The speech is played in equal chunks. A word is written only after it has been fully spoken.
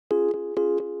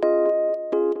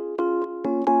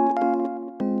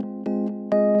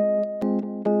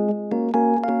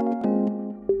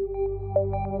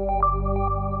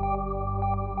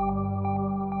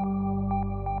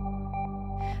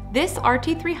This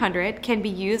RT300 can be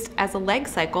used as a leg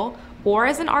cycle or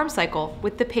as an arm cycle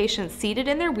with the patient seated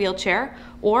in their wheelchair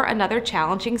or another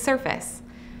challenging surface.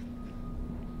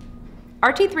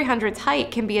 RT300's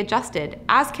height can be adjusted,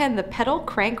 as can the pedal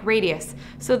crank radius,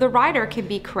 so the rider can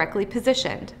be correctly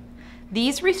positioned.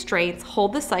 These restraints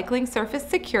hold the cycling surface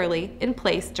securely in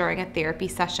place during a therapy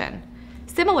session.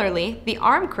 Similarly, the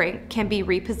arm crank can be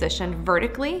repositioned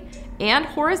vertically and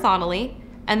horizontally,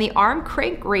 and the arm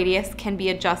crank radius can be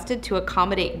adjusted to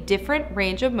accommodate different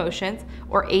range of motions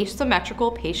or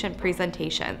asymmetrical patient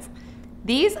presentations.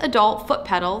 These adult foot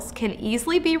pedals can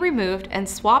easily be removed and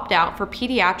swapped out for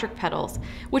pediatric pedals,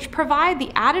 which provide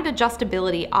the added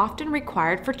adjustability often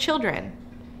required for children.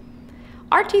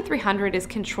 RT300 is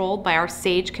controlled by our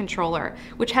Sage controller,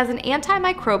 which has an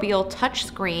antimicrobial touch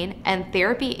screen and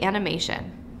therapy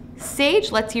animation.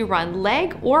 Sage lets you run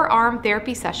leg or arm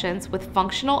therapy sessions with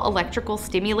functional electrical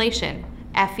stimulation,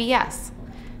 FES.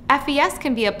 FES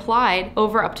can be applied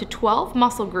over up to 12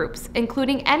 muscle groups,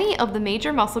 including any of the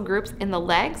major muscle groups in the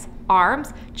legs,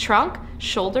 arms, trunk,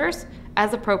 shoulders,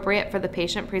 as appropriate for the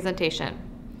patient presentation.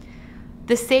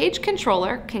 The Sage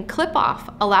controller can clip off,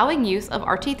 allowing use of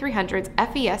RT300's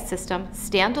FES system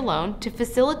standalone to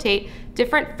facilitate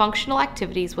different functional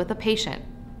activities with a patient.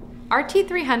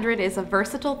 RT300 is a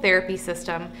versatile therapy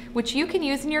system which you can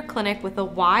use in your clinic with a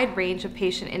wide range of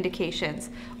patient indications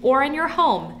or in your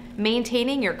home,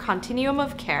 maintaining your continuum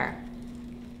of care.